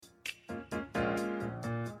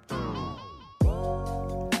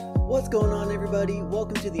What's going on, everybody?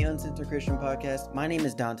 Welcome to the Uncensored Christian Podcast. My name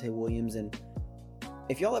is Dante Williams, and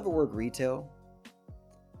if y'all ever work retail,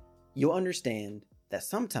 you'll understand that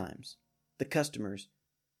sometimes the customers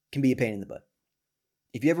can be a pain in the butt.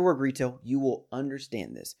 If you ever work retail, you will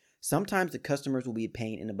understand this. Sometimes the customers will be a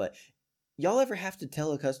pain in the butt. Y'all ever have to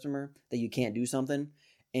tell a customer that you can't do something,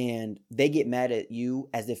 and they get mad at you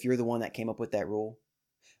as if you're the one that came up with that rule?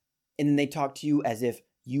 And then they talk to you as if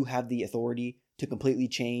you have the authority to completely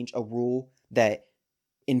change a rule that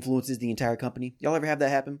influences the entire company. Y'all ever have that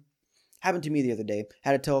happen? Happened to me the other day.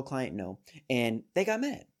 Had to tell a client no, and they got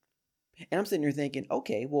mad. And I'm sitting here thinking,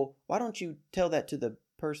 okay, well, why don't you tell that to the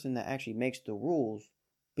person that actually makes the rules?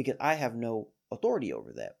 Because I have no authority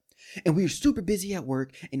over that. And we were super busy at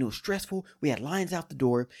work, and it was stressful. We had lines out the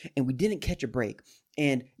door, and we didn't catch a break.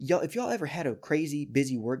 And y'all, if y'all ever had a crazy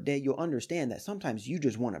busy work day, you'll understand that sometimes you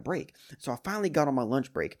just want a break. So I finally got on my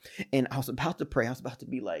lunch break, and I was about to pray. I was about to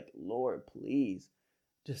be like, Lord, please,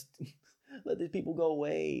 just let these people go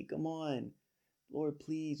away. Come on. Lord,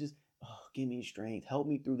 please, just give me strength. Help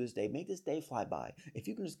me through this day. Make this day fly by. If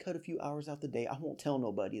you can just cut a few hours out the day, I won't tell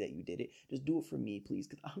nobody that you did it. Just do it for me, please,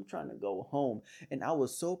 because I'm trying to go home. And I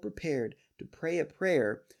was so prepared to pray a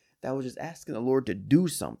prayer that I was just asking the Lord to do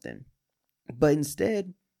something. But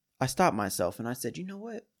instead, I stopped myself and I said, you know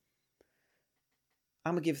what?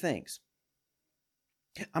 I'm going to give thanks.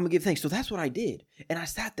 I'm going to give thanks. So that's what I did. And I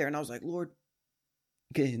sat there and I was like, Lord,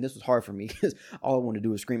 okay, and this was hard for me because all I wanted to do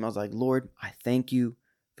was scream. I was like, Lord, I thank you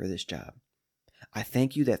for this job. I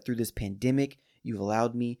thank you that through this pandemic, you've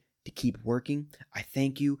allowed me to keep working. I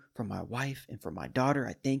thank you for my wife and for my daughter.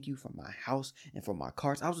 I thank you for my house and for my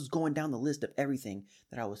cars. I was just going down the list of everything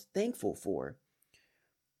that I was thankful for,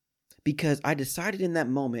 because I decided in that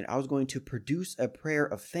moment I was going to produce a prayer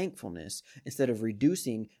of thankfulness instead of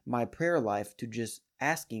reducing my prayer life to just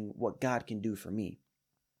asking what God can do for me.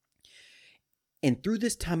 And through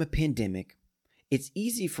this time of pandemic, it's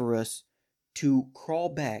easy for us to crawl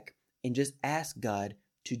back and just ask God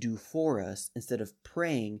to do for us instead of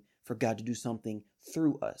praying for God to do something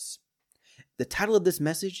through us. The title of this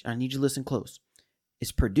message, I need you to listen close,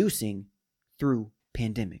 is Producing Through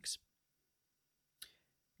Pandemics.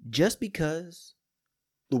 Just because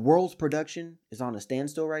the world's production is on a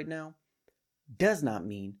standstill right now does not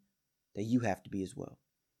mean that you have to be as well.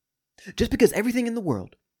 Just because everything in the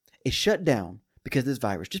world is shut down because of this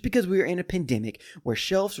virus, just because we are in a pandemic where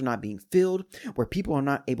shelves are not being filled, where people are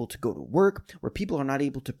not able to go to work, where people are not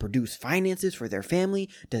able to produce finances for their family,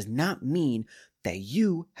 does not mean that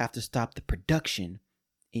you have to stop the production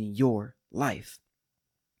in your life.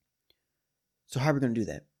 So how are we going to do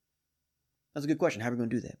that? That's a good question. How are we going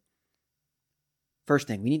to do that? First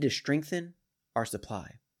thing, we need to strengthen our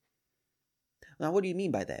supply. Now, what do you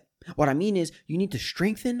mean by that? What I mean is you need to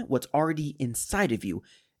strengthen what's already inside of you.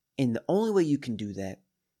 And the only way you can do that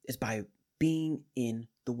is by being in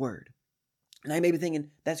the Word. Now you may be thinking,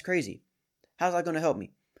 that's crazy. How's that going to help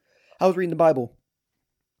me? How's reading the Bible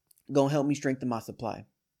going to help me strengthen my supply?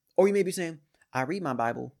 Or you may be saying, I read my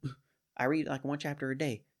Bible. I read like one chapter a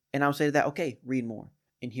day. And I'll say to that, okay, read more.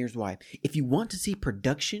 And here's why. If you want to see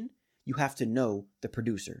production, you have to know the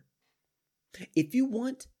producer. If you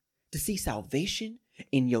want to see salvation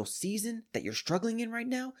in your season that you're struggling in right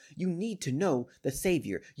now, you need to know the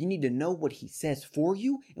Savior. You need to know what He says for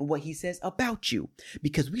you and what He says about you.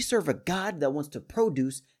 Because we serve a God that wants to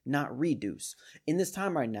produce, not reduce. In this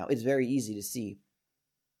time right now, it's very easy to see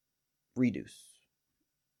reduce.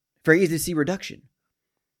 Very easy to see reduction.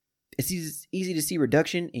 It's easy to see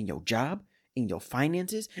reduction in your job, in your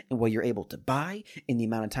finances, and what you're able to buy, in the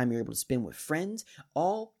amount of time you're able to spend with friends.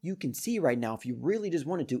 All you can see right now, if you really just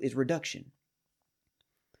wanted to, is reduction.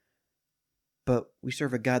 But we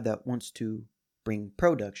serve a God that wants to bring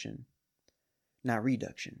production, not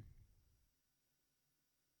reduction.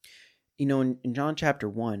 You know, in John chapter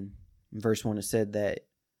 1, verse 1, it said that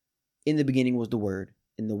in the beginning was the Word,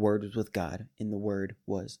 and the Word was with God, and the Word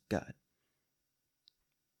was God.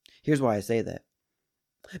 Here's why I say that.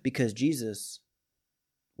 Because Jesus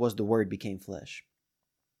was the Word became flesh.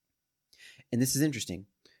 And this is interesting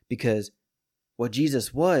because what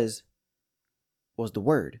Jesus was the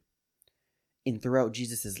Word. And throughout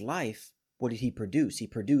Jesus' life, what did He produce? He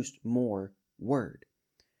produced more Word.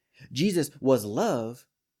 Jesus was love,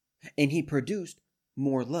 and He produced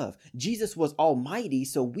more love. Jesus was almighty,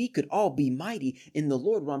 so we could all be mighty in the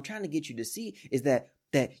Lord. What I'm trying to get you to see is that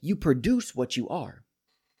you produce what you are.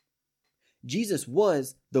 Jesus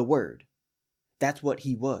was the Word. That's what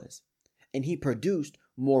He was. And He produced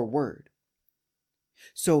more Word.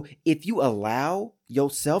 So if you allow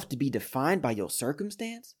yourself to be defined by your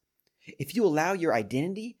circumstance, if you allow your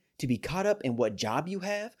identity to be caught up in what job you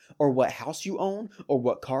have, or what house you own, or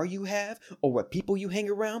what car you have, or what people you hang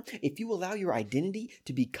around, if you allow your identity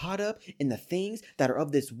to be caught up in the things that are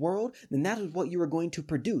of this world, then that is what you are going to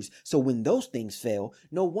produce. So when those things fail,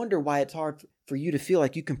 no wonder why it's hard for you to feel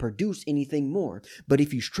like you can produce anything more. But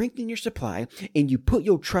if you strengthen your supply and you put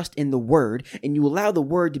your trust in the word and you allow the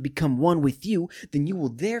word to become one with you, then you will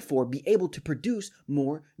therefore be able to produce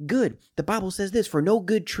more good. The Bible says this, for no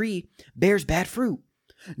good tree bears bad fruit,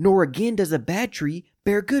 nor again does a bad tree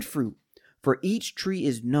bear good fruit. For each tree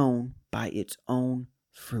is known by its own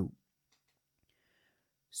fruit.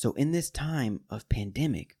 So in this time of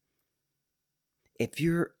pandemic, if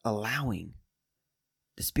you're allowing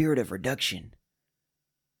the spirit of reduction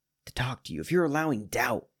to talk to you, if you're allowing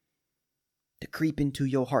doubt to creep into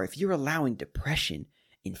your heart, if you're allowing depression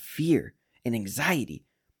and fear and anxiety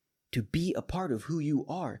to be a part of who you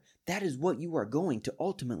are, that is what you are going to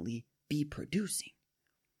ultimately be producing.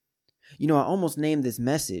 You know, I almost named this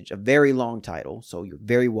message a very long title, so you're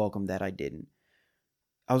very welcome that I didn't.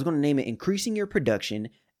 I was going to name it Increasing Your Production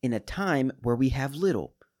in a Time Where We Have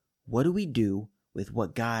Little. What do we do with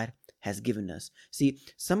what God has given us? See,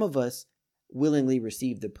 some of us willingly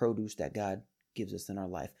receive the produce that God gives us in our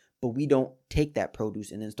life, but we don't take that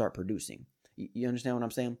produce and then start producing. You understand what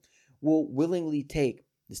I'm saying? We'll willingly take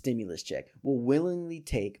the stimulus check. We'll willingly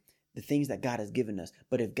take the things that God has given us.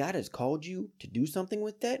 But if God has called you to do something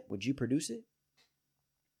with that, would you produce it?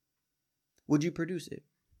 Would you produce it?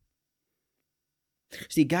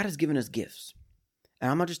 See, God has given us gifts. And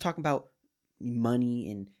I'm not just talking about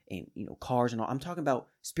money and cars and all. I'm talking about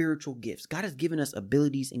spiritual gifts. God has given us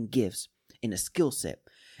abilities and gifts and a skill set.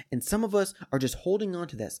 And some of us are just holding on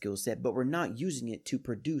to that skill set, but we're not using it to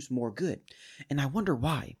produce more good. And I wonder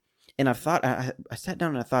why. And I sat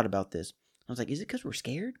down and I thought about this. I was like, is it because we're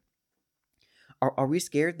scared? Are we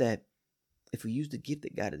scared that if we use the gift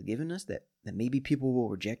that God has given us, that maybe people will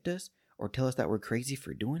reject us or tell us that we're crazy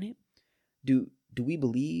for doing it? Do we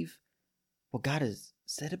believe what God has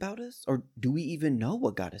said about us? Or do we even know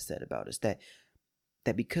what God has said about us? That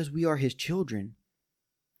because we are his children,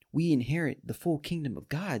 we inherit the full kingdom of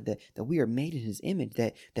God, that we are made in his image,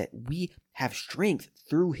 that we have strength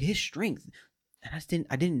through his strength. And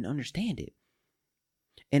I didn't understand it.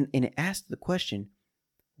 And it asked the question,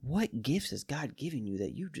 what gifts has God given you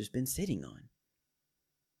that you've just been sitting on?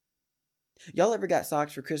 Y'all ever got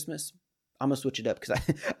socks for Christmas? I'm going to switch it up because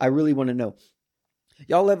I really want to know.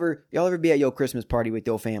 Y'all ever be at your Christmas party with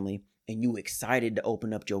your family and you excited to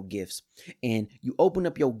open up your gifts, and you open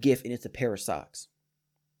up your gift and it's a pair of socks?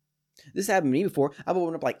 This happened to me before. I've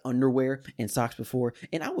opened up like underwear and socks before,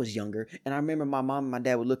 and I was younger, and I remember my mom and my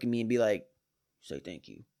dad would look at me and be like, say thank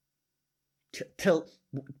you. Tell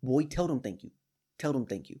them thank you. Tell them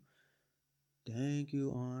thank you. Thank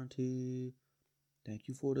you, Auntie. Thank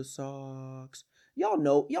you for the socks. Y'all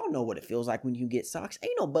know what it feels like when you get socks.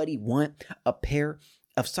 Ain't nobody want a pair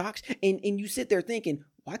of socks. And you sit there thinking,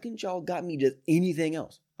 why couldn't y'all got me just anything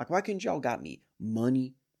else? Like, why couldn't y'all got me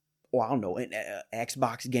money? Or I don't know, an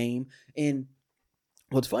Xbox game. And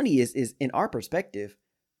what's funny is in our perspective,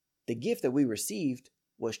 the gift that we received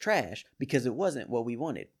was trash because it wasn't what we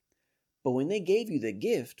wanted. But when they gave you the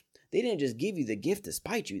gift, they didn't just give you the gift to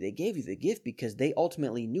spite you. They gave you the gift because they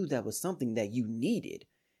ultimately knew that was something that you needed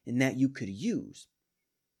and that you could use.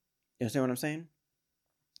 You understand what I'm saying?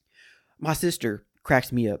 My sister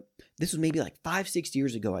cracks me up. This was maybe like 5-6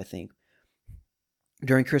 years ago, I think.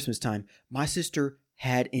 During Christmas time, my sister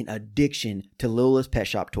had an addiction to Littlest Pet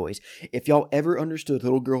Shop toys. If y'all ever understood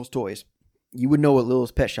little girls' toys, you would know what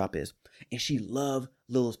Littlest Pet Shop is. And she loved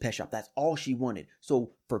Littlest Pet Shop. That's all she wanted.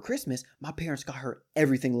 So for Christmas, my parents got her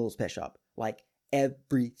everything Littlest Pet Shop. Like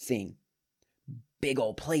everything. Big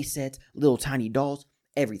old play sets, little tiny dolls,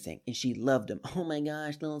 everything. And she loved them. Oh my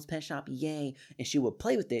gosh, Littlest Pet Shop, yay. And she would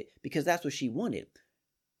play with it because that's what she wanted.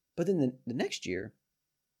 But then the next year,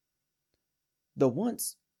 the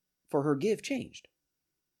wants for her gift changed.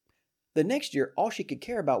 The next year, all she could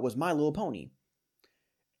care about was My Little Pony.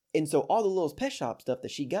 And so all the Littlest Pet Shop stuff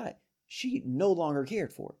that she got, she no longer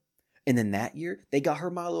cared for. And then that year, they got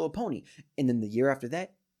her My Little Pony. And then the year after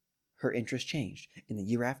that, her interest changed. And the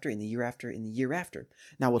year after, and the year after, and the year after.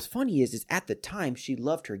 Now, what's funny is at the time, she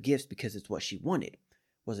loved her gifts because it's what she wanted.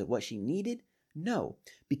 Was it what she needed? No.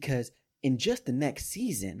 Because in just the next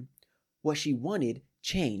season, what she wanted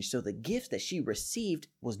changed. So the gifts that she received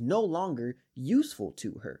was no longer useful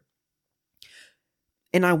to her.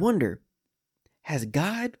 And I wonder, has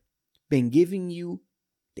God been giving you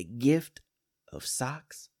the gift of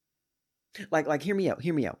socks? Like, hear me out.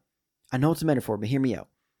 I know it's a metaphor, but hear me out.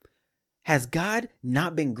 Has God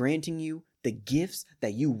not been granting you the gifts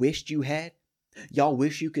that you wished you had? Y'all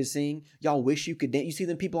wish you could sing. Y'all wish you could dance. You see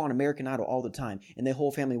them people on American Idol all the time, and their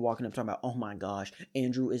whole family walking up talking about, oh my gosh,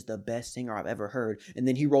 Andrew is the best singer I've ever heard. And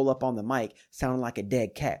then he roll up on the mic sounding like a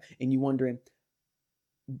dead cat. And you wondering,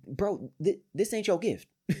 bro, this ain't your gift.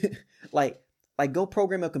 like go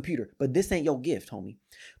program a computer, but this ain't your gift, homie.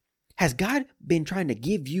 Has God been trying to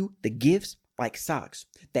give you the gifts like socks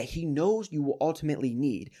that he knows you will ultimately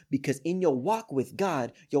need? Because in your walk with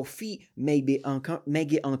God, your feet may get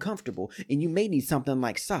uncomfortable and you may need something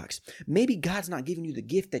like socks. Maybe God's not giving you the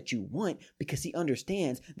gift that you want because he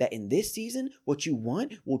understands that in this season, what you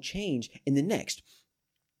want will change in the next.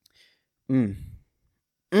 I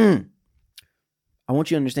want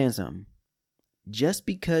you to understand something. Just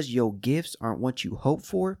because your gifts aren't what you hope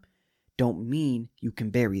for, don't mean you can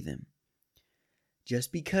bury them.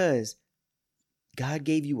 Just because God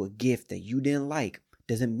gave you a gift that you didn't like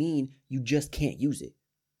doesn't mean you just can't use it.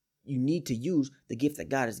 You need to use the gift that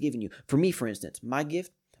God has given you. For me, for instance, my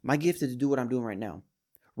gift is to do what I'm doing right now.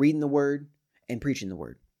 Reading the word and preaching the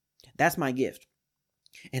word. That's my gift.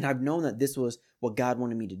 And I've known that this was what God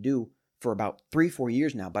wanted me to do for about 3-4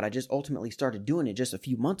 years now, but I just ultimately started doing it just a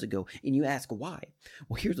few months ago. And you ask why?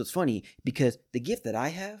 Well, here's what's funny, because the gift that I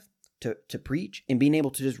have to preach and being able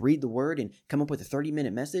to just read the word and come up with a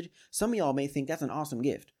 30-minute message, some of y'all may think that's an awesome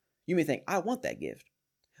gift. You may think, I want that gift.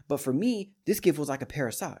 But for me, this gift was like a pair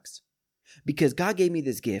of socks, because God gave me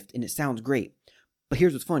this gift and it sounds great. But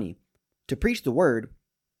here's what's funny. To preach the word,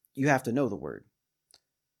 you have to know the word.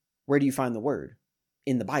 Where do you find the word?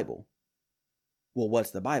 In the Bible. Well,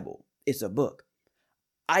 what's the Bible? It's a book.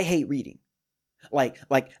 I hate reading. Like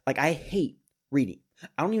I hate reading.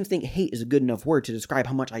 I don't even think hate is a good enough word to describe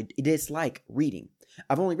how much I dislike reading.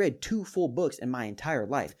 I've only read 2 full books in my entire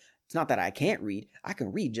life. It's not that I can't read. I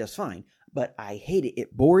can read just fine, but I hate it.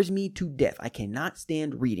 It bores me to death. I cannot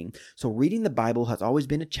stand reading. So reading the Bible has always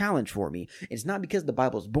been a challenge for me. It's not because the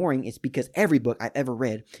Bible's boring. It's because every book I've ever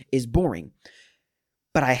read is boring.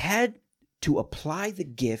 But I had to apply the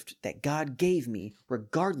gift that God gave me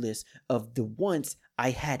regardless of the wants I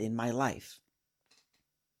had in my life.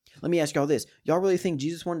 Let me ask y'all this. Y'all really think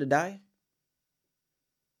Jesus wanted to die?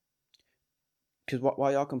 Because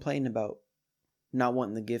while y'all complaining about not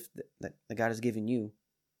wanting the gift that God has given you,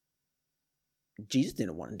 Jesus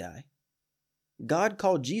didn't want to die. God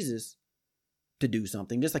called Jesus to do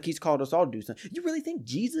something, just like he's called us all to do something. You really think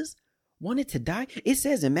Jesus wanted to die? It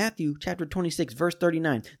says in Matthew chapter 26, verse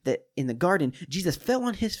 39, that in the garden, Jesus fell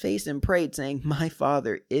on his face and prayed, saying, my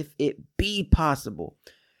Father, if it be possible,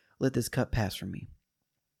 let this cup pass from me.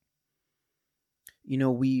 You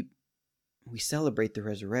know, we celebrate the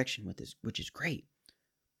resurrection with this, which is great.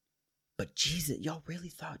 But Jesus, y'all really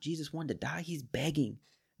thought Jesus wanted to die? He's begging,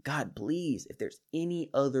 God, please, if there's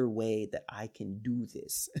any other way that I can do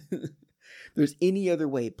this, if there's any other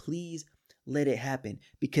way, please let it happen.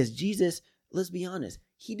 Because Jesus, let's be honest,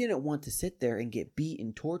 he didn't want to sit there and get beat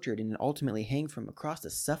and tortured and ultimately hang from a cross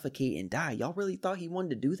to suffocate and die. Y'all really thought he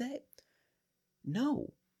wanted to do that?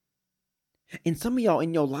 No. And some of y'all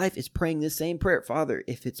in your life is praying this same prayer. Father,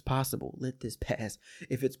 if it's possible, let this pass.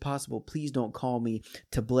 If it's possible, please don't call me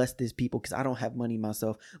to bless these people because I don't have money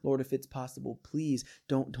myself. Lord, if it's possible, please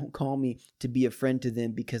don't call me to be a friend to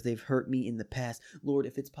them because they've hurt me in the past. Lord,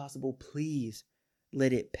 if it's possible, please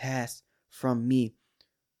let it pass from me.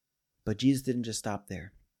 But Jesus didn't just stop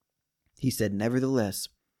there. He said, nevertheless,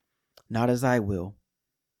 not as I will,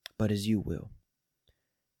 but as you will.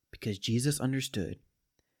 Because Jesus understood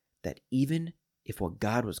that even if what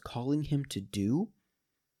God was calling him to do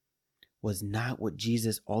was not what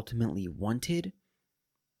Jesus ultimately wanted,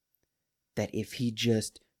 that if he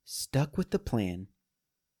just stuck with the plan,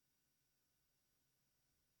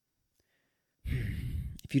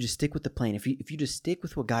 if you just stick with the plan, if you just stick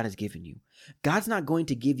with what God has given you, God's not going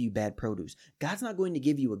to give you bad produce. God's not going to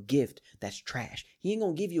give you a gift that's trash. He ain't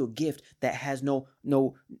going to give you a gift that has no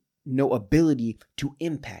ability to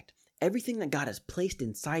impact. Everything that God has placed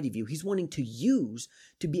inside of you, he's wanting to use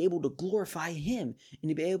to be able to glorify him and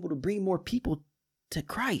to be able to bring more people to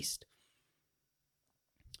Christ.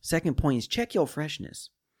 Second point is check your freshness.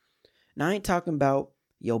 Now, I ain't talking about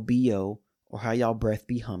your BO or how y'all breath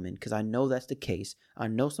be humming, because I know that's the case. I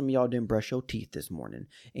know some of y'all didn't brush your teeth this morning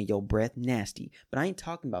and your breath nasty, but I ain't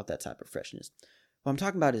talking about that type of freshness. What I'm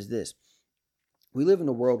talking about is this. We live in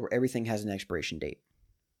a world where everything has an expiration date.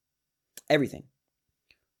 Everything.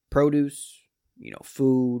 Produce,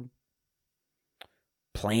 food,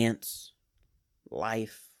 plants,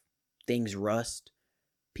 life, things rust,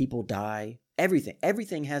 people die,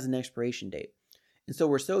 everything has an expiration date. And so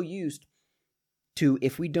we're so used to,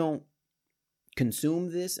 if we don't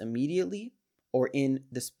consume this immediately or in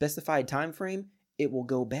the specified time frame, it will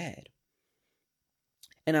go bad.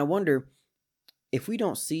 And I wonder, if we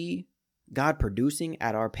don't see God producing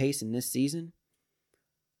at our pace in this season,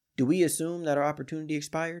 do we assume that our opportunity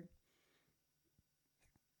expired?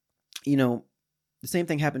 You know, the same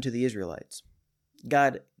thing happened to the Israelites.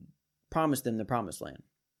 God promised them the promised land.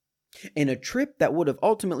 In a trip that would have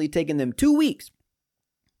ultimately taken them 2 weeks.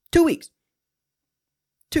 2 weeks.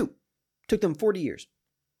 Took them 40 years.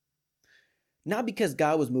 Not because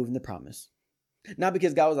God was moving the promise. Not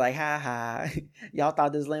because God was like, y'all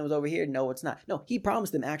thought this land was over here? No, it's not. No, he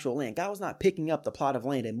promised them actual land. God was not picking up the plot of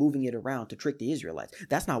land and moving it around to trick the Israelites.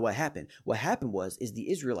 That's not what happened. What happened is the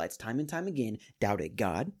Israelites time and time again doubted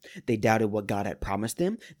God. They doubted what God had promised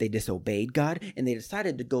them. They disobeyed God, and they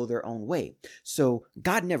decided to go their own way. So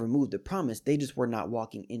God never moved the promise. They just were not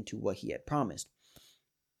walking into what he had promised.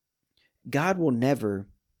 God will never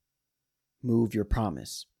move your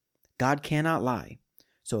promise. God cannot lie.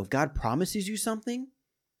 So if God promises you something,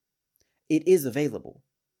 it is available,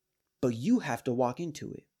 but you have to walk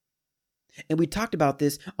into it. And we talked about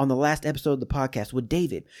this on the last episode of the podcast with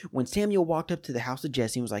David. When Samuel walked up to the house of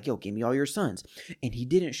Jesse and was like, yo, give me all your sons. And he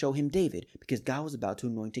didn't show him David because God was about to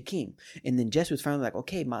anoint a king. And then Jesse was finally like,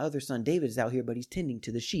 okay, my other son David is out here, but he's tending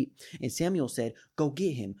to the sheep. And Samuel said, go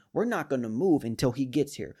get him. We're not going to move until he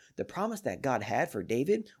gets here. The promise that God had for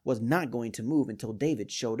David was not going to move until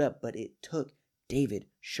David showed up, but it took David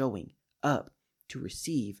showing up to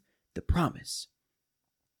receive the promise.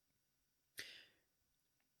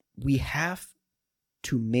 We have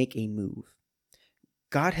to make a move.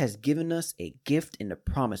 God has given us a gift and a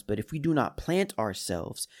promise, but if we do not plant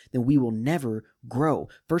ourselves, then we will never grow.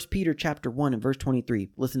 1 Peter chapter 1 and verse 23,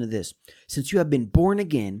 listen to this. Since you have been born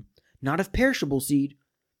again, not of perishable seed,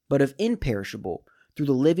 but of imperishable, through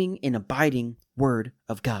the living and abiding word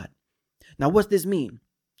of God. Now, what's this mean?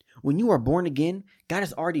 When you are born again, God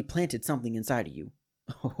has already planted something inside of you.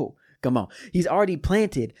 Oh, come on. He's already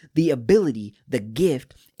planted the ability, the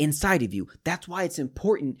gift inside of you. That's why it's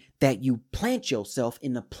important that you plant yourself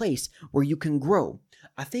in a place where you can grow.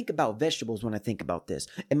 I think about vegetables when I think about this.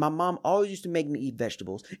 And my mom always used to make me eat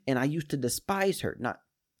vegetables. And I used to despise her.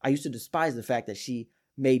 I used to despise the fact that she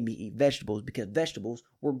made me eat vegetables because vegetables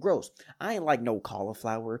were gross. I ain't like no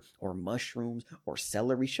cauliflower or mushrooms or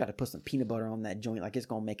celery. She tried to put some peanut butter on that joint like it's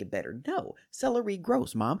going to make it better. No, celery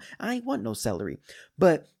gross, Mom. I ain't want no celery.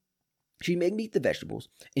 But she'd make me eat the vegetables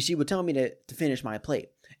and she would tell me to finish my plate.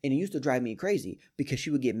 And it used to drive me crazy because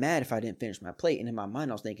she would get mad if I didn't finish my plate. And in my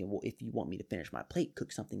mind, I was thinking, well, if you want me to finish my plate,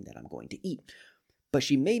 cook something that I'm going to eat. But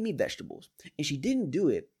she made me vegetables and she didn't do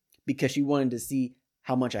it because she wanted to see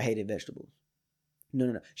how much I hated vegetables.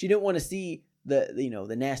 No. She didn't want to see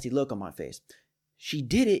the nasty look on my face. She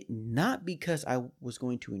did it not because I was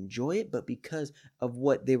going to enjoy it, but because of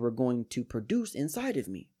what they were going to produce inside of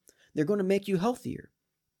me. They're going to make you healthier.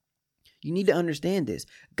 You need to understand this.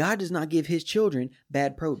 God does not give his children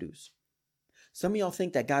bad produce. Some of y'all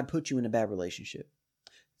think that God put you in a bad relationship.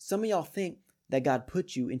 Some of y'all think that God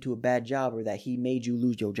put you into a bad job or that he made you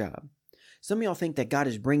lose your job. Some of y'all think that God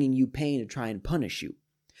is bringing you pain to try and punish you.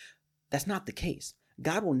 That's not the case.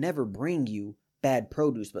 God will never bring you bad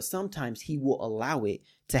produce, but sometimes he will allow it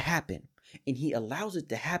to happen. And he allows it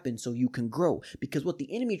to happen so you can grow. Because what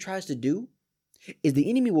the enemy tries to do is the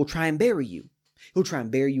enemy will try and bury you. He'll try and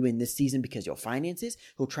bury you in this season because of your finances.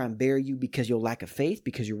 He'll try and bury you because of your lack of faith,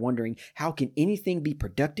 because you're wondering, how can anything be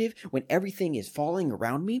productive when everything is falling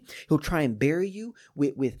around me? He'll try and bury you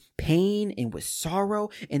with pain and with sorrow.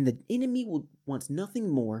 And the enemy wants nothing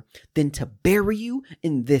more than to bury you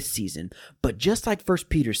in this season. But just like 1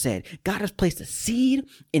 Peter said, God has placed a seed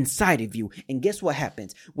inside of you. And guess what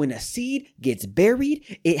happens? When a seed gets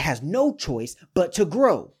buried, it has no choice but to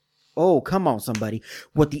grow. Oh, come on, somebody.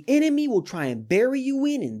 What the enemy will try and bury you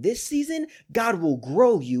in this season, God will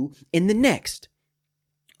grow you in the next.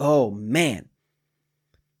 Oh, man.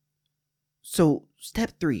 So,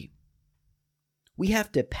 step 3. We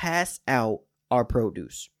have to pass out our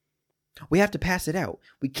produce. We have to pass it out.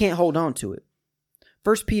 We can't hold on to it.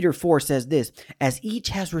 1 Peter 4 says this, as each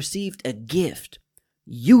has received a gift,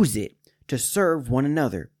 use it to serve one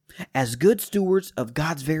another as good stewards of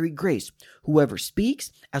God's very grace. Whoever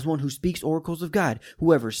speaks, as one who speaks oracles of God.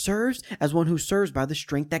 Whoever serves, as one who serves by the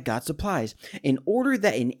strength that God supplies, in order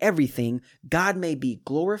that in everything God may be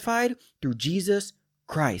glorified through Jesus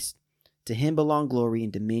Christ. To him belong glory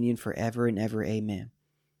and dominion forever and ever. Amen.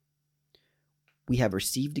 We have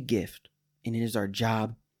received a gift, and it is our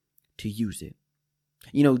job to use it.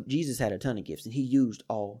 You know, Jesus had a ton of gifts, and he used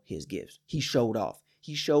all his gifts. He showed off.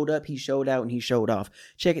 He showed up, he showed out, and he showed off.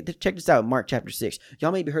 Check this out, Mark chapter 6.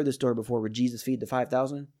 Y'all maybe heard this story before where Jesus feed the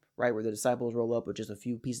 5,000, right? Where the disciples roll up with just a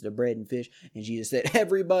few pieces of bread and fish, and Jesus said,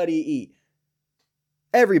 everybody eat.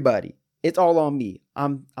 Everybody. It's all on me.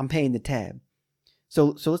 I'm paying the tab.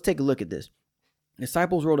 So let's take a look at this.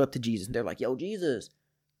 Disciples rolled up to Jesus and they're like, yo, Jesus,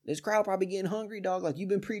 this crowd probably getting hungry, dog. Like, you've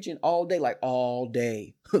been preaching all day, like all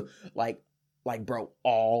day. like, bro,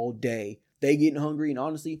 all day. They getting hungry, and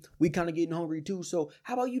honestly, we kind of getting hungry too. So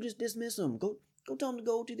how about you just dismiss them? Go tell them to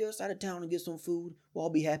go to the other side of town and get some food. We'll all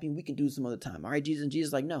be happy and we can do it some other time. All right, Jesus? And Jesus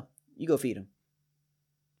is like, no, you go feed them.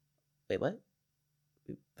 Wait, what?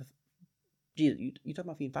 Jesus, you talking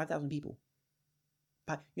about feeding 5,000 people?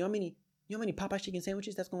 You know how many Popeye chicken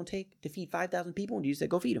sandwiches that's going to take to feed 5,000 people? And Jesus said,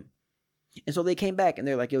 go feed them. And so they came back and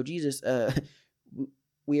they're like, yo, Jesus,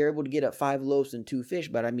 we are able to get up 5 loaves and 2 fish,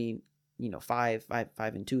 but I mean, 5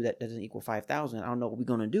 and 2, that doesn't equal 5,000. I don't know what we're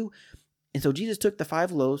going to do. And so Jesus took the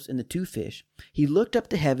 5 loaves and the 2 fish. He looked up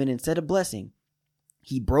to heaven and said a blessing.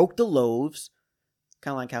 He broke the loaves,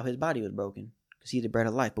 kind of like how his body was broken, because he's the bread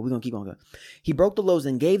of life, but we're going to keep on going. He broke the loaves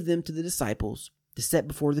and gave them to the disciples to set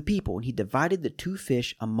before the people, and he divided the 2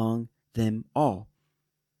 fish among them all.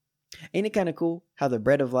 Ain't it kind of cool how the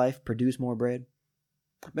bread of life produced more bread?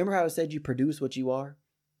 Remember how it said you produce what you are?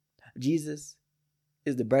 Jesus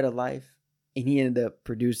is the bread of life, and he ended up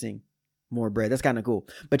producing more bread. That's kind of cool.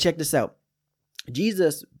 But check this out.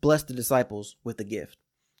 Jesus blessed the disciples with a gift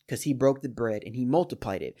because he broke the bread and he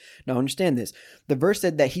multiplied it. Now understand this. The verse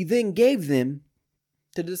said that he then gave them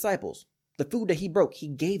to the disciples. The food that he broke, he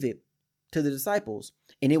gave it to the disciples,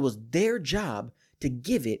 and it was their job to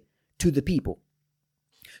give it to the people.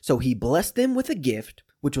 So he blessed them with a gift,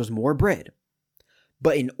 which was more bread.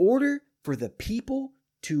 But in order for the people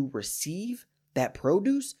to receive that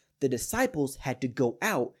produce, the disciples had to go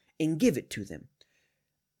out and give it to them.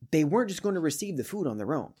 They weren't just going to receive the food on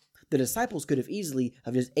their own. The disciples could have easily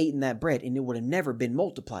have just eaten that bread and it would have never been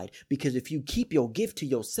multiplied, because if you keep your gift to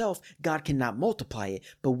yourself, God cannot multiply it.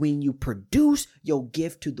 But when you produce your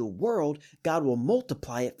gift to the world, God will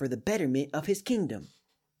multiply it for the betterment of his kingdom.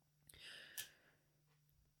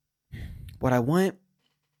 What I want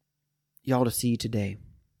y'all to see today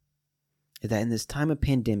is that in this time of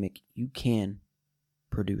pandemic, you can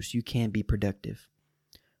produce, you can be productive,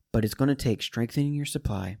 but it's going to take strengthening your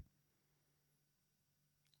supply,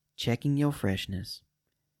 checking your freshness,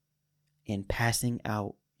 and passing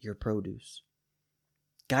out your produce.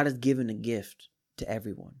 God has given a gift to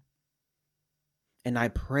everyone. And I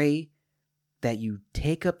pray that you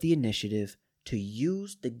take up the initiative to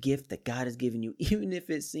use the gift that God has given you, even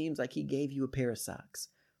if it seems like he gave you a pair of socks.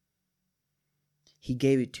 He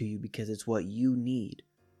gave it to you because it's what you need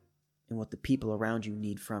and what the people around you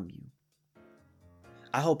need from you.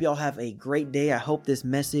 I hope y'all have a great day. I hope this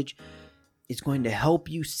message is going to help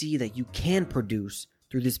you see that you can produce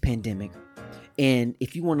through this pandemic. And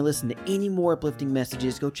if you want to listen to any more uplifting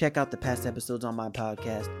messages, go check out the past episodes on my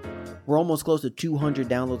podcast. We're almost close to 200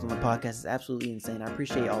 downloads on the podcast. It's absolutely insane. I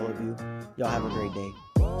appreciate all of you. Y'all have a great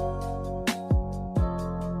day.